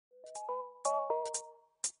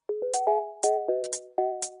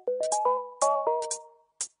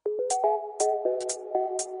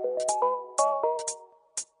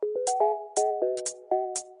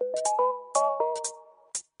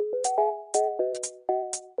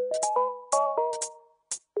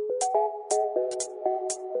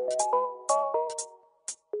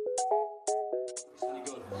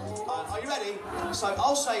Are you ready? So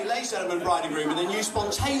I'll say, ladies and gentlemen, bride and groom, and then you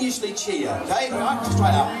spontaneously cheer, okay? All right, just try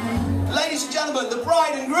it out. Ladies and gentlemen, the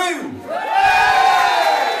bride and groom!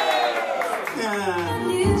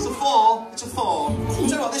 Yeah. It's a four. It's a four. Tell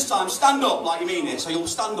you what, this time, stand up like you mean it, so you'll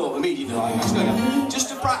stand up immediately. Like, let's go again. Just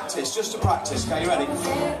to practice, okay, you ready?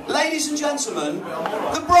 Ladies and gentlemen,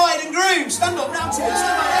 the bride and groom! Stand up now, cheers!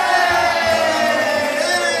 Stand up!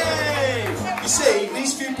 You see,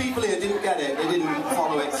 these few people here didn't get it, they didn't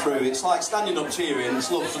follow it through. It's like standing up cheering, it's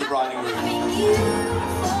love for the bride and groom.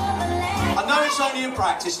 I know it's only in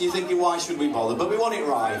practice and you're thinking, why should we bother? But we want it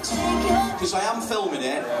right. Because I am filming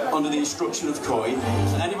it under the instruction of Coy,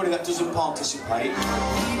 and anybody that doesn't participate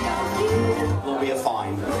will be a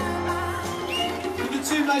fine. The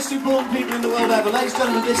two most important people in the world ever. Ladies and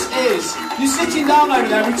gentlemen, this is... You're sitting down over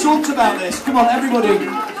there, we talked about this. Come on, everybody,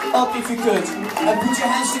 up if you could. And put your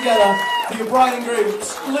hands together for your bride and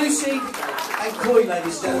grooms, Lucy and Coy,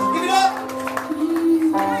 ladies and gentlemen. Give it up!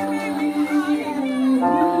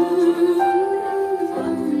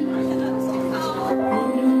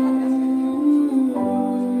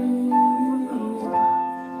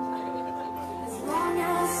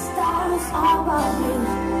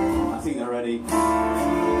 I think they're ready.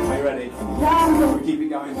 Are you ready? We keep it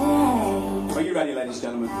going. Are you ready, ladies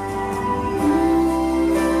and gentlemen?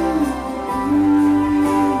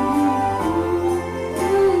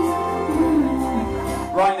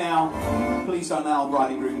 Right now, please don't let our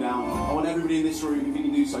bride and groom down. I want everybody in this room, if you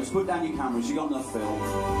can do so, just put down your cameras, you've got enough film,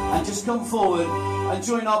 and just come forward and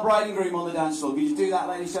join our bride and groom on the dance floor. Could you do that,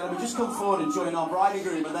 ladies and gentlemen? Just come forward and join our bride and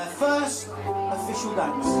groom at their first official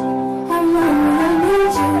dance.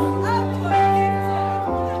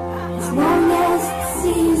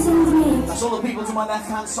 That's all the people to my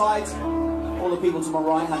left-hand side, all the people to my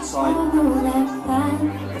right-hand side.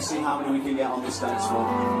 Let's see how many we can get on this dance floor.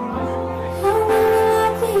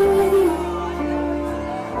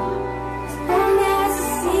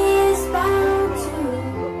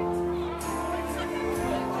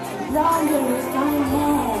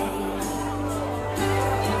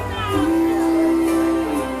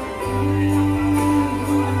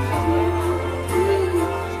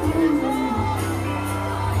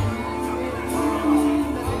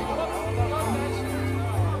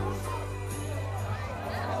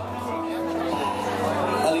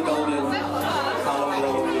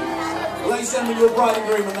 Ladies and gentlemen, your bride and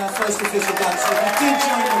groom on their first official dance. If you did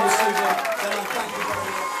join them this evening,